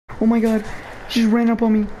Oh my god. She just ran up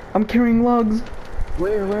on me. I'm carrying logs.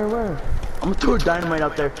 Where? I'm gonna throw a dynamite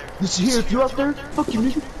out there. This is here. If you out there, fuck you,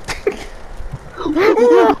 nigga.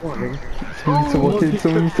 Someone needs to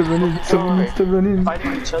run in. Someone needs to run in.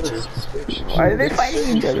 Fighting each other. Why are they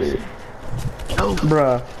fighting each other? No.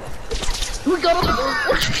 Bruh. We got him!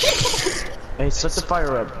 Hey, set the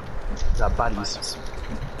fire up. Got bodies.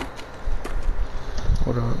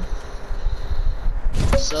 What up?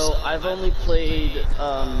 So, I've only played,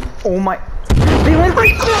 Oh my. They went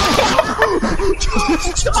like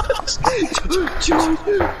Josh,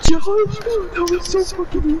 that was so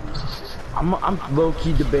fucking. I'm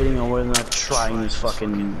low-key debating on whether or not trying this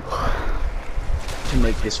fucking to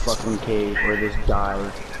make this fucking cave or this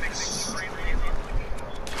dive.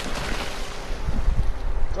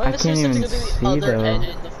 I can't even see though.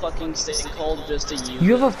 The fucking thing called just to use.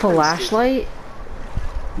 You have a flashlight?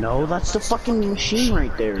 No, that's the fucking machine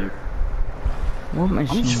right there. What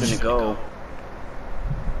machine? I'm just gonna go.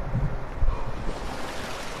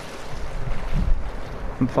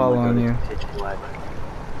 I'm following you. Pitch black.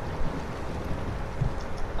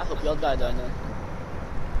 I hope y'all die now.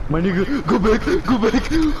 My nigga, go back!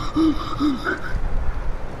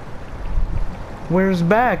 Where's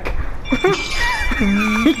back?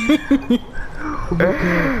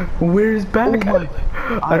 Where's back? Oh my.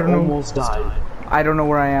 I don't know. Almost died. I don't know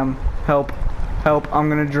where I am. Help. Help. I'm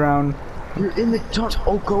gonna drown. You're in the tunnel.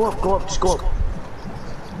 Oh, go up, just go up. Oh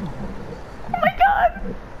my god!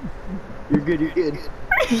 You're good. I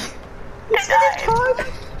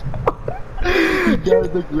You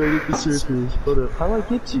died like right at the surface. Hold up. How do I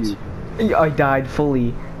get you? I died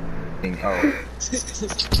fully. Oh. I'm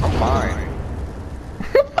fine.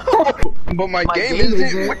 But my game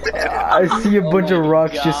isn't. What the hell? I see a bunch of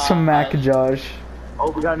rocks just smack Josh.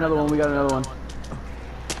 Oh, we got another one.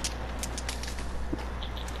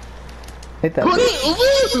 Hit that.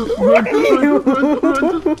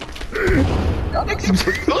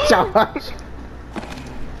 Josh.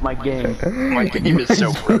 My game. My game is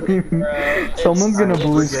so broken. Someone's gonna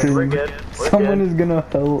blue We're screen. good. Someone is gonna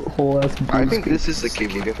whole ass blue I think screen. this is the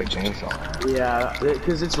cave we get the chainsaw. Yeah,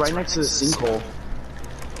 because it's right next to the sinkhole.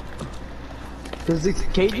 Because the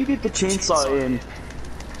cave you get the chainsaw in,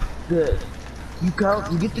 you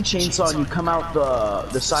get the chainsaw and you come out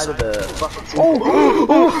the side of the fucking sinkhole.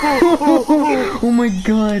 Oh my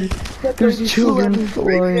god. There's children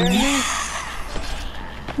flying.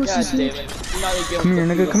 God damn it. I'm not even Come here,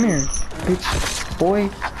 nigga, come here. Bitch, boy,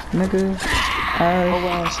 nigga,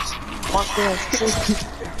 ass. Fuck this.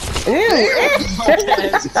 Ew! Look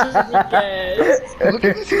at this. Look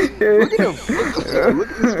at him. Look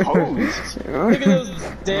at this pose. Look at those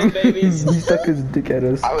dead babies. He stuck his dick at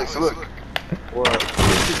us. Alex, look.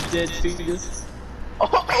 This dead fetus.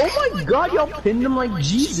 Oh my god, y'all pinned him like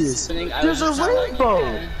Jesus. There's a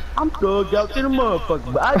rainbow. I'm thugged out to the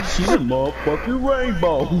motherfucker, but I see the motherfucking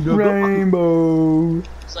rainbow. Rainbow.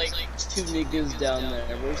 It's like 2 niggas down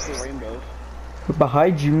there. Where's the rainbow?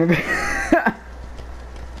 Behind you, nigga.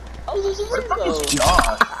 Oh, there's a rainbow.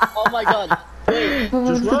 Josh. Oh my god. Wait.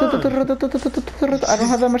 Just run. I don't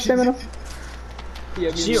have that much stamina.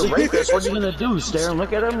 Yeah, See a rapist, what you gonna do? Stare and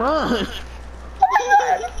look at him run.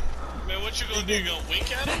 Man, what you gonna do? You gonna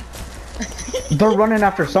wink at him? They're running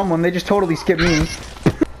after someone. They just totally skipped me.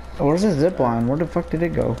 Where's the zip line? Where the fuck did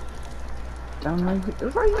it go? Down right here.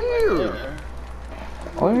 It's right here.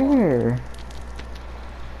 Where?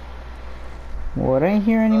 Well, it ain't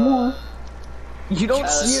here anymore. You don't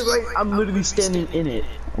see it, right? I'm literally standing in it.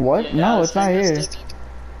 What? No, it's not here.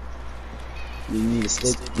 You need a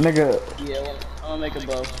stick. Nigga, Yeah, I'm gonna make a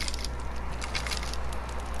bow.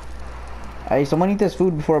 hey, someone eat this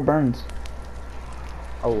food before it burns.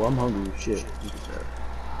 Oh, I'm hungry. Shit.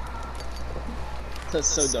 That's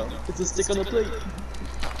so dumb. It's a stick on a plate.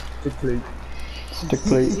 Stick plate. Stick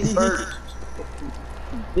plate.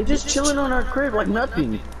 They're just chilling on our crib like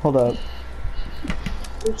nothing. Hold up.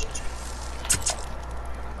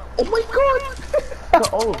 Oh my god!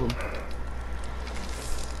 Got all of them.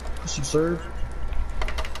 Pussy bird.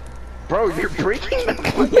 Bro, you're breaking the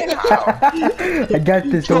fucking house. I got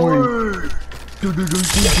this, don't worry. Stupid.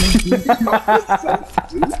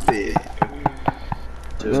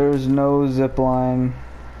 There's no zip line.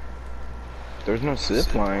 There's no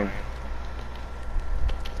zip line.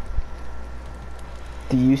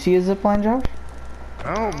 Do you see a zip line, Josh?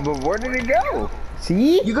 Oh, but where did it go?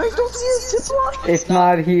 See? You guys don't see a zip line? It's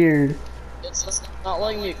not here. It's not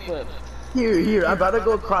letting me equip. Here, I gotta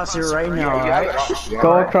go across here right now, alright?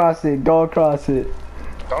 Go across it, go across it.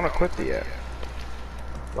 Don't equip it yet.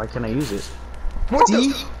 Why can't I use it?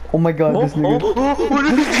 Oh my god, this nigga.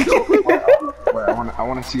 Wait, I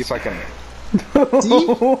wanna see if I can.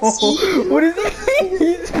 See? What is he?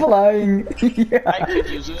 He's flying. Yeah. I could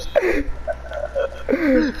use it.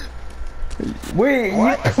 Wait.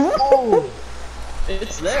 Oh,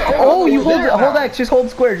 it's there. Oh, you hold there. hold X. Just hold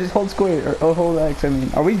square. Just hold square. Or, oh, hold X. I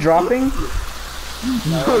mean, are we dropping?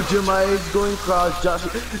 No, Jeremiah is going across. Josh,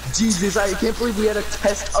 Jesus, I can't believe we had to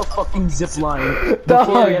test a fucking zip line.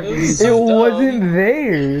 Dog, it was it so wasn't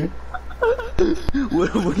there.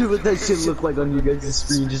 What would that shit look like on you guys'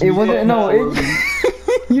 screen? Just It me wasn't. No, floating.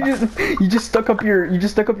 you just stuck up your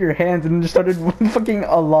hands and just started fucking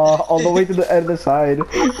Allah all the way to the end of the side.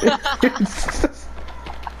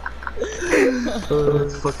 Oh,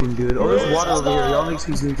 that's fucking good. Oh, there's water over here. Y'all make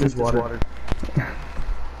me drink this water.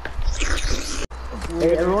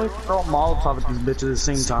 Hey, everyone throw a Molotov at this bitch at the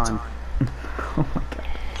same time. Oh my god.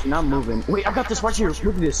 She's not moving. Wait, I got this right here.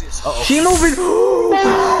 Look at this. Uh-oh. She moving.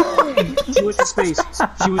 She went to space.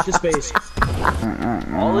 She went to space.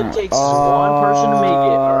 All it takes is one person to make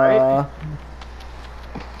it, alright?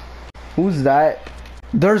 Who's that?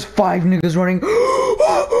 There's 5 niggas running.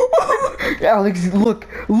 Alex, look,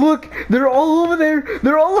 they're all over there.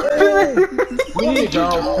 They're all over there. We need to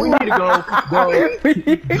go. We need to go. Go.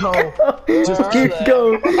 Go. Just go. Just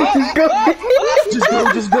go. Just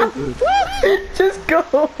go. Just go. Just go.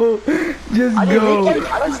 Just I didn't go. make it.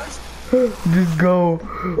 Just go.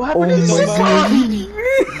 What Oh happened to my this god.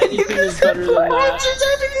 Anything is better than that.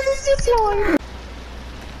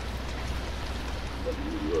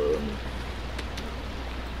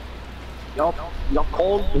 Y'all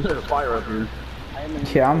cold? There's a fire up here.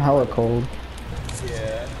 Yeah, I'm hella cold.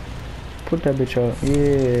 Yeah. Put that bitch up.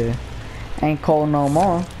 Yeah. Ain't cold no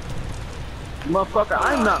more. Motherfucker,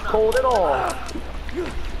 I'm not cold at all.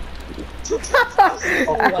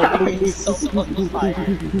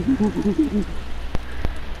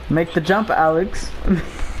 Make the jump, Alex.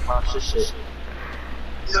 Watch this shit.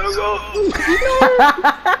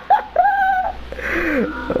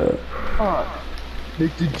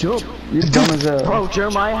 Make the jump. You're dumb as hell. Bro,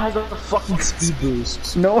 Jeremiah has a fucking speed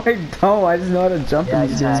boost. No, I don't. I just know how to jump Yeah, in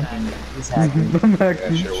he's this game. hacking. He's hacking. I'm Yeah,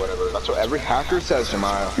 hacking. sure, whatever. That's what every hacker says,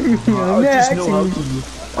 Jemiah. I'm just know how hacking.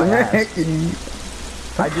 to. I'm hacking.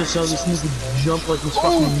 I just saw this nigga jump like he's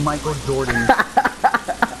fucking Michael Jordan.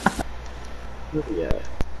 Yeah.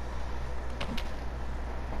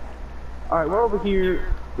 Alright, we're over here,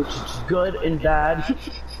 which is good and bad.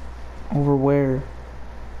 Over where?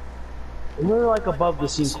 We're like above the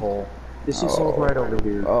sinkhole. The sinkhole's right over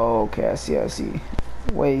here. Oh, okay. I see.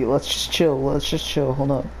 Wait, let's just chill.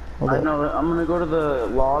 Hold up. I know, I'm gonna go to the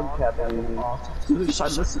log cabin off to the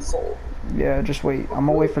side of the sinkhole. Yeah, just wait. I'm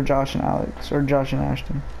gonna wait for Josh and Alex. Or Josh and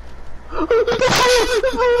Ashton. Oh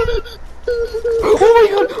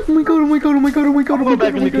my god.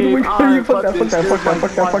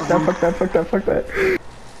 Fuck that.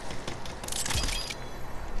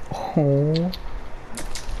 Oh.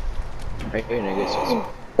 Right here, niggas.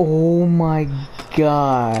 Oh my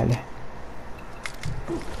god.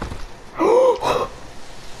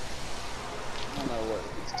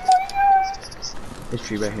 This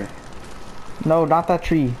tree right here. No, not that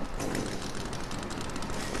tree.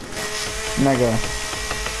 Nigga.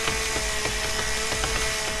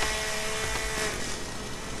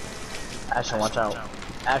 Ashton, watch out.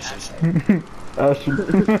 Ashton. Ashton.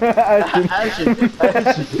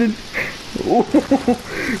 Ashton. Ooh,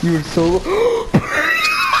 you were so.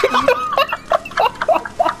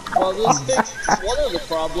 Well, this fixed one of the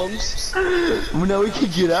problems. Well, now we can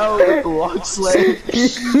get out with the log sled.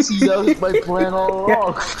 See, that was my plan all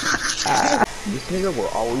along. This nigga will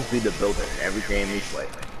always be the builder in every game we play.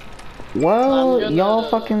 Well, y'all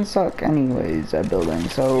fucking suck anyways at building,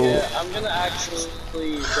 so. Yeah, I'm gonna actually.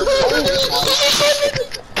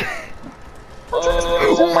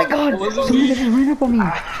 Oh my god! Somebody just ran up on me!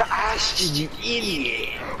 Ashton, you idiot!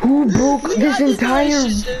 Who broke this entire.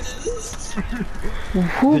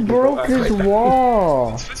 Who broke this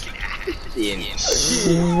wall? What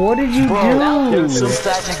did you There's some do?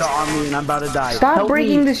 fat nigga on me and I'm about to die. Stop Help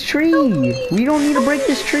breaking me. this tree! We don't need to break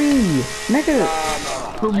this tree! Nigga!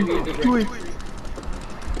 Do it.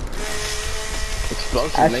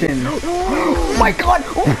 Explosive, Ashton. nigga. Oh my god!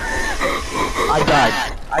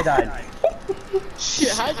 I died.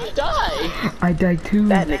 Shit, how'd you die? I died too.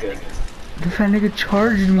 That nigga. The fat nigga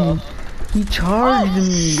charged me. He charged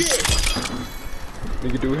me. Shit.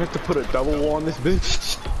 Nigga, do we have to put a double wall on this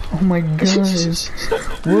bitch? Oh my god.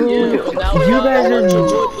 Whoa, Yeah, now you guys to are.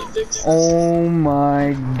 wood to fix this. Oh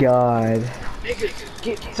my god. Nigga,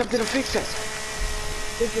 get something to fix this.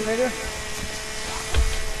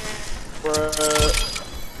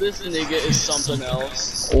 Bruh, this nigga is something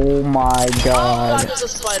else. Oh my Oh, god. there's a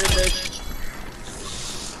spider bitch.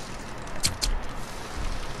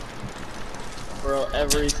 Bro,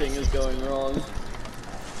 everything is going wrong.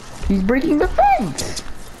 He's breaking the fence!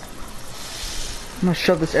 I'm gonna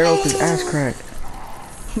shove this arrow up his ass crack.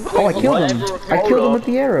 Oh, I killed him. I killed him with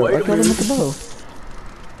the arrow. I killed him with the bow.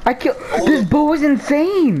 This bow is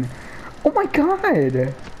insane! Oh my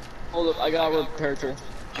god! Hold up, I got a repair tool.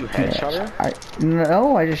 You headshot her?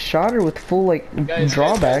 No, I just shot her with full, like,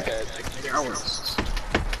 drawback.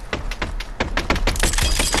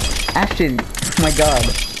 Ashton, oh my god.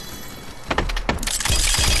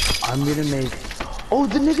 I'm gonna make... Oh,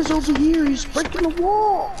 the nigga's over here! He's breaking the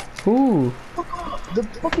wall! Who? The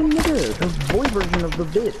fucking nigga! The boy version of the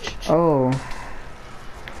bitch! Oh.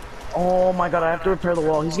 Oh my god, I have to repair the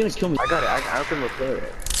wall. He's gonna kill me. I got it. I can repair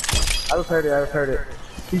it. I repaired it.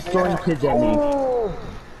 He's throwing kids at me. Oh,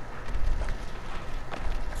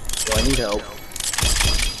 I need help.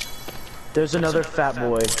 There's another fat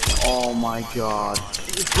boy. Oh my god.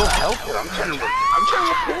 Go help him. I'm trying to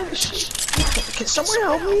repair this shit. Can someone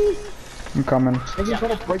help me? I'm coming. I just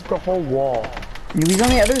gotta break the whole wall. He's on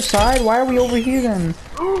the other side? Why are we over here then?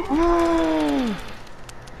 Oh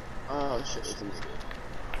shit, this is good.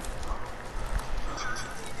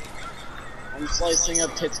 I'm slicing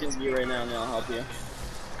up tits with you right now and I'll help you.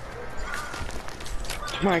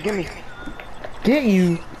 Come on, get me. Get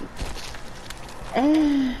you!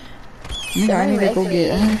 Yeah, I need to go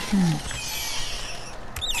get Ashton.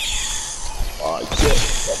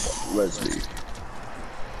 Leslie.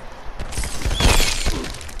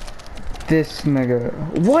 This nigga.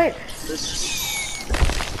 What?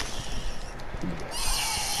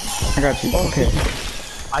 I got you. Okay.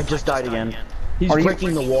 I just died again. He's Are you-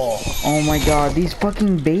 breaking the wall. Oh my god, these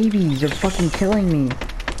fucking babies are fucking killing me.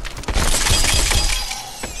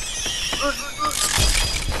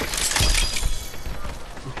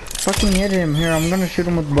 Fucking hit him. Here, I'm gonna shoot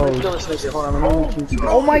him with bows.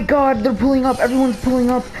 Oh my god, they're pulling up. Everyone's pulling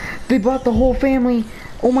up. They brought the whole family.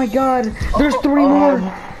 Oh my god, there's 3 more.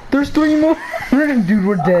 There's 3 more. Dude,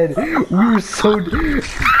 we're dead. We were so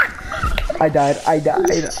I died.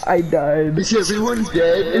 Is everyone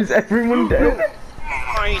dead? Is everyone dead?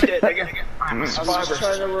 I ain't dead, nigga. I'm a I'm just survivor.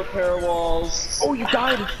 trying to repair walls. Oh, you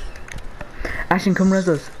died. Ashton, come res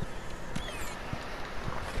us.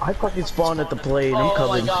 I fucking spawned at the plane. I'm Oh my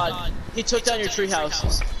coming. god, he took down your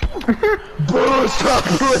treehouse. Bro, stop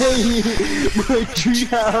playing my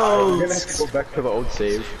treehouse. I'm gonna have to go back to the old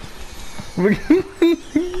save.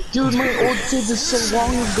 Dude, my old save is so long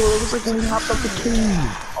ago. It was like when we hopped up the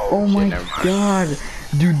cave. Oh my god.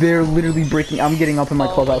 Dude, they're literally breaking. I'm getting up in my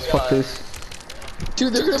Oh clubhouse. my Fuck God. this.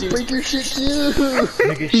 Dude, they're gonna break your shit too. They're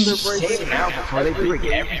breaking now before they break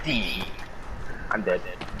everything. I'm dead.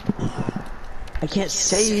 I can't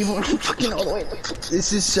save. I'm fucking all the way.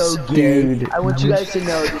 This is so gay. Dude. I want you guys to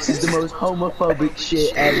know this is the most homophobic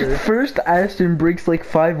shit ever. First, Ashton breaks like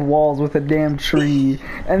 5 walls with a damn tree,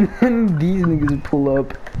 and then these niggas pull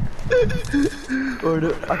up. Or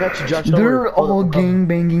I got you, Josh. They're all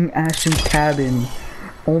gangbanging Ashton's cabin.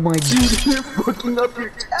 Oh my god. They're fucking up your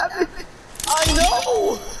cabin. I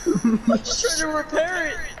know! I'm just trying to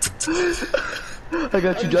repair it! I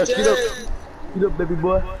got you, I'm Josh. Get up. dead. Get up, baby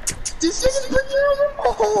boy. This nigga's breaking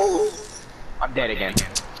over walls! I'm dead again.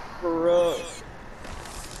 Bro.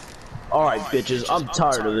 Alright, bitches. I'm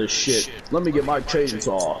tired of this shit. Let me get my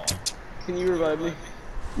chainsaw. Can you revive me?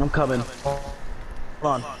 I'm coming. Hold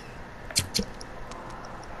on.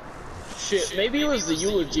 Shit, maybe it was the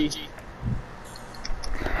eulogy.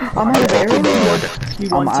 I'm out of arrows. He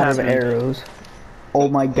I'm out one-tapped of me. arrows. Oh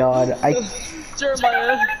my god.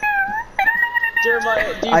 Jeremiah,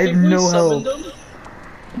 do you I have think we no summoned help. them?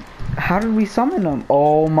 How did we summon them?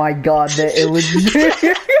 Oh my god, that it was.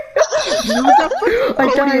 I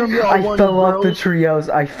died. I fell off the treehouse.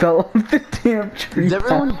 I fell off the damn tree. Is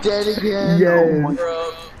everyone dead again? Yes. Oh my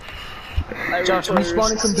Bro. Josh,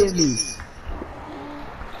 respawn and come get me.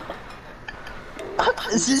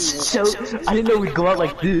 This is so. I didn't know we'd go out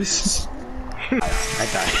like this.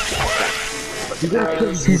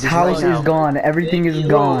 His house is gone. Everything is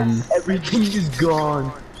gone. Everything is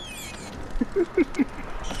gone.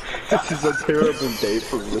 This is a terrible day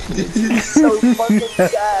for listening. This is so fucking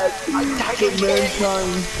sad. I died in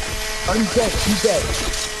mankind. I'm dead. He's dead.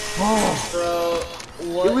 Oh.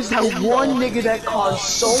 Bro, what? It was that one nigga that caused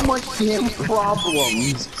so much damn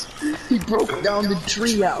problems. He broke down the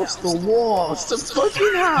treehouse, the walls, the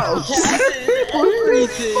fucking house.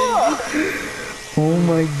 Everything. Oh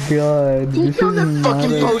my god. Take This down is that not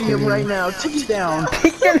fucking podium okay. right now. Take it down.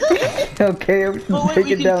 Okay, I'm But wait, take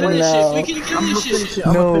we it can down finish now. it. We can finish it.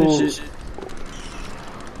 I'm No. gonna finish it.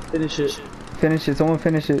 Finish it. Finish it. Someone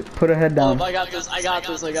finish it. Put her head down. Oh, I got this. I got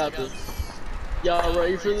this. I got this. Y'all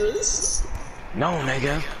ready for this? No,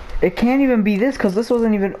 nigga. It can't even be this because this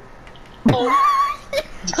wasn't even.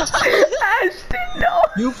 Ashton, no!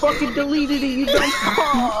 You fucking deleted it, you dumb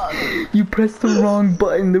fuck! You pressed the wrong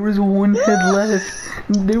button. There was one head left.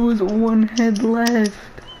 There was one head left.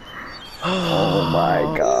 Oh my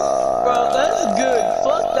god. Bro, that's good.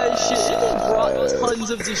 Fuck that shit. It brought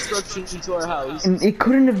tons of destruction into our house. And it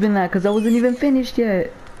couldn't have been that because I wasn't even finished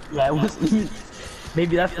yet. Yeah, it was.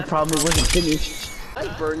 Maybe that's the problem. It wasn't finished. I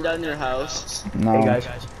burned down your house. No. Hey guys.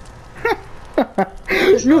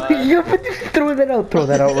 No, you have to throw that out. Throw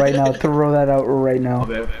that out right now. Throw that out right now.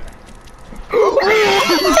 Okay.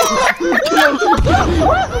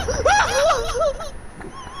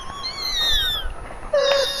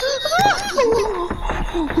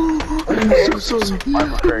 I'm so sorry.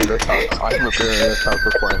 I'm repairing this house. I'm repairing this house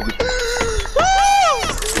before I leave.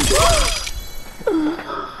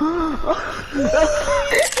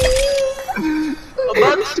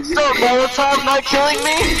 About to start Molotov not killing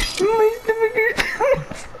me?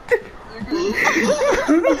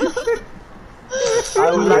 I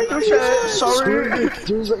would like to say sorry.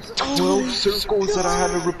 There's like 12 circles that I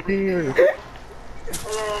had to repair.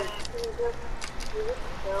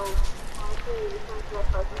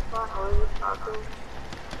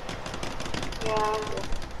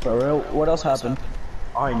 For real, what else happened?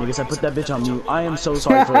 Alright niggas, I put that bitch on mute. I am so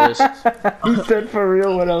sorry for this. He said for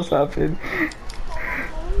real, what else happened?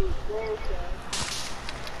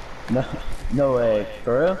 No way.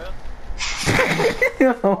 For real?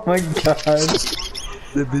 Oh my god.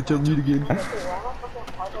 That bitch on mute again.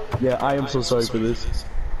 Yeah, I am so sorry for this.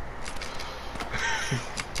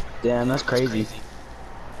 Damn, that's crazy.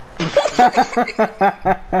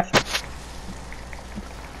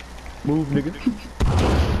 Move, nigga.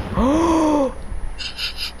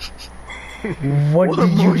 What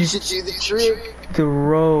did you just should do the trick.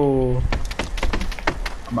 throw?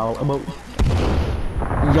 I'm out, I'm out.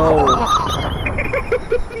 Yo.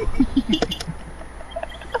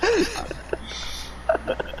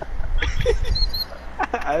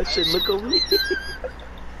 I should look over me.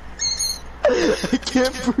 I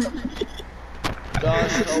can't breathe.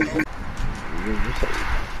 Gosh, help.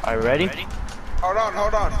 Are you ready?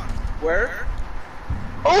 Hold on. Where?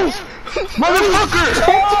 Oh!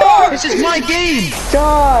 Motherfucker! This is my game!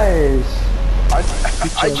 Josh!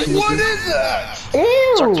 What is that?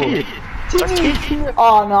 Ew!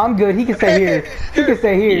 Oh no, I'm good. He can stay here. He can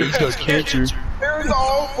stay here. He's got cancer. There's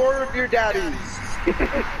all 4 of your daddies.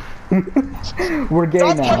 We're gay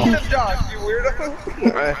Stop now. touching him, Josh, you weirdo.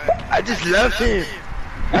 I just love him.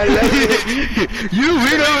 I love him. You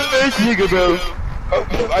weirdo ass nigga, bro.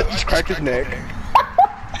 Oh, I just cracked his neck.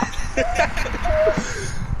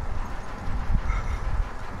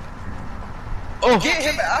 Oh! Get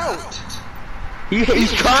him out.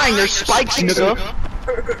 He's trying, there's spikes, nigga!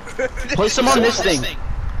 Place him on this thing!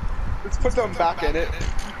 Let's put them back in it.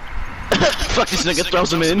 Fuck this nigga,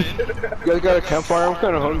 throws him in! You guys got a campfire? I'm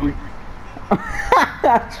kinda hungry.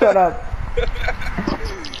 Shut up.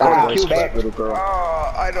 Kill that little girl.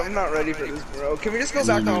 I'm not ready for this, bro. Can we just go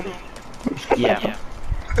back home? Yeah.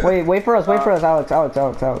 Wait for us, Alex.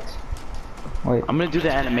 Wait. I'm gonna do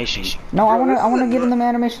the animation. No, I wanna get in the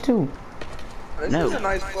animation too. This No. is a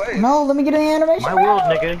nice place. No, let me get in the animation. My world,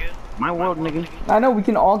 nigga. My world, nigga. I know we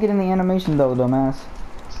can all get in the animation though, dumbass.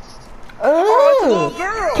 Oh, it's a little Ooh!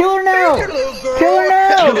 girl. Kill her now! There's your little girl. Kill her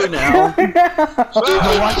now! Kill her now.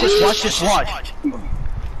 No, watch this.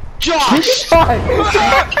 Josh!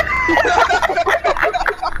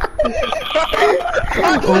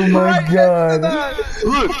 Oh my god.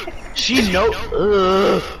 Look, she know.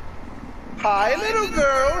 Hi, little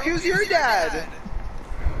girl. Who's your dad?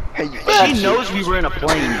 Hey, She knows we were in a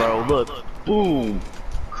plane, bro. Look, boom,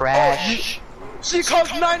 crash, She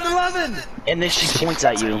calls 911. and then she points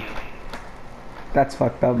at you. That's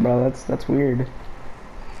fucked up, bro. That's weird.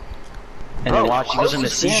 And then watch, she goes into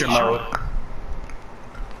seizure mode.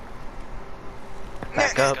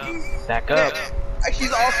 Back up.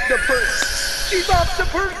 She's off the perks. She's off the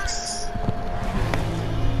perks.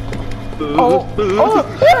 Oh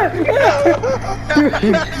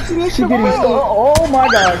she getting oh my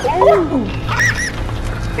god.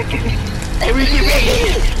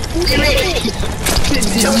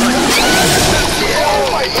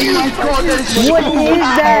 What is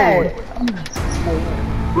that?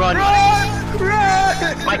 Run!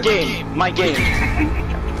 Run! My game!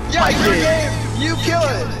 Yeah, your game. You kill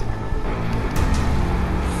it.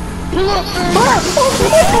 What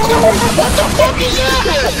the fuck is that?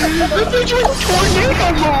 The bitch was tornado!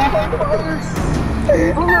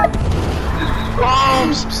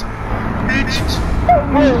 Bombs! Bitch!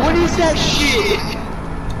 Bro, what is that shit?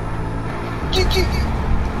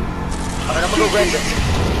 Alright, I'm gonna go render.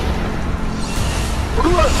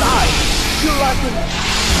 Aruka, die! You're laughing!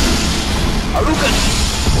 Aruka!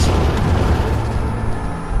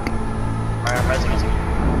 Alright, I'm resing.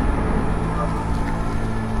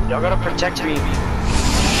 Y'all gotta protect me.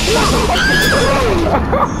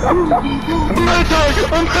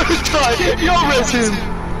 I'm gonna die! Y'all res him!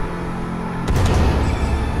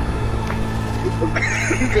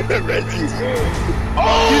 I'm gonna res you.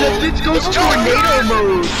 Oh! Dude, that bitch goes tornado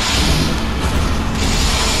mode!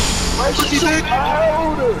 Why is she so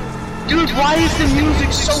loud? Dude, why is the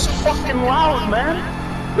music so fucking loud, man?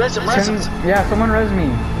 Res him. Yeah, someone res me.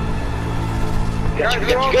 You gotta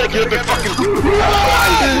get up and fucking.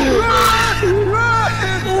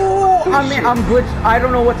 I'm glitched. I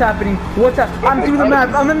don't know what's happening. I'm through the map.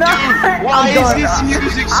 I'm in the map. Why is this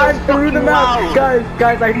music so I'm through the fucking map. loud?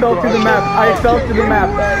 Guys, I fell through the map. I fell through the map.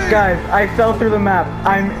 Guys, I fell through the map.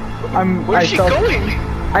 Where's she going?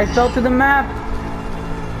 I fell through the map.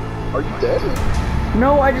 Are you dead?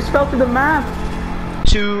 No, I just fell through the map.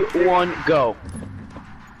 2, 1, go.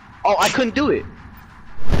 Oh, I couldn't do it.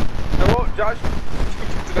 No, Josh.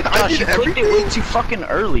 Josh, you clicked it way too fucking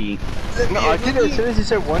early. No, I did it as soon as you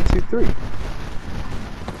said 1, 2, 3.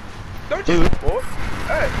 Don't you?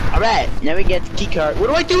 Hey. Alright, now we get the key card. What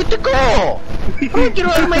do I do with the girl? How do I get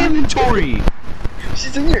her out of my inventory?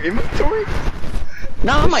 She's in your inventory?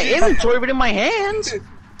 Not in my inventory, but in my hands.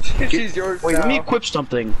 She's yours. Wait, now. let me equip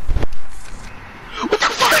something. What the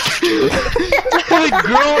fuck? A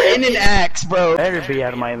girl in an axe, bro. Better be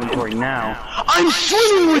out of my inventory now. I'm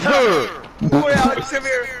swimming with her! Boy, Alex, come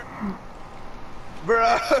here.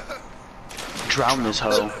 Bruh. Drown this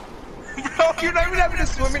hoe. Bro, you're not even having a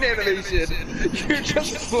swimming animation. You're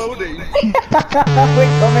just floating.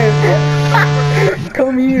 Wait,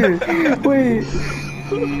 come here. Wait.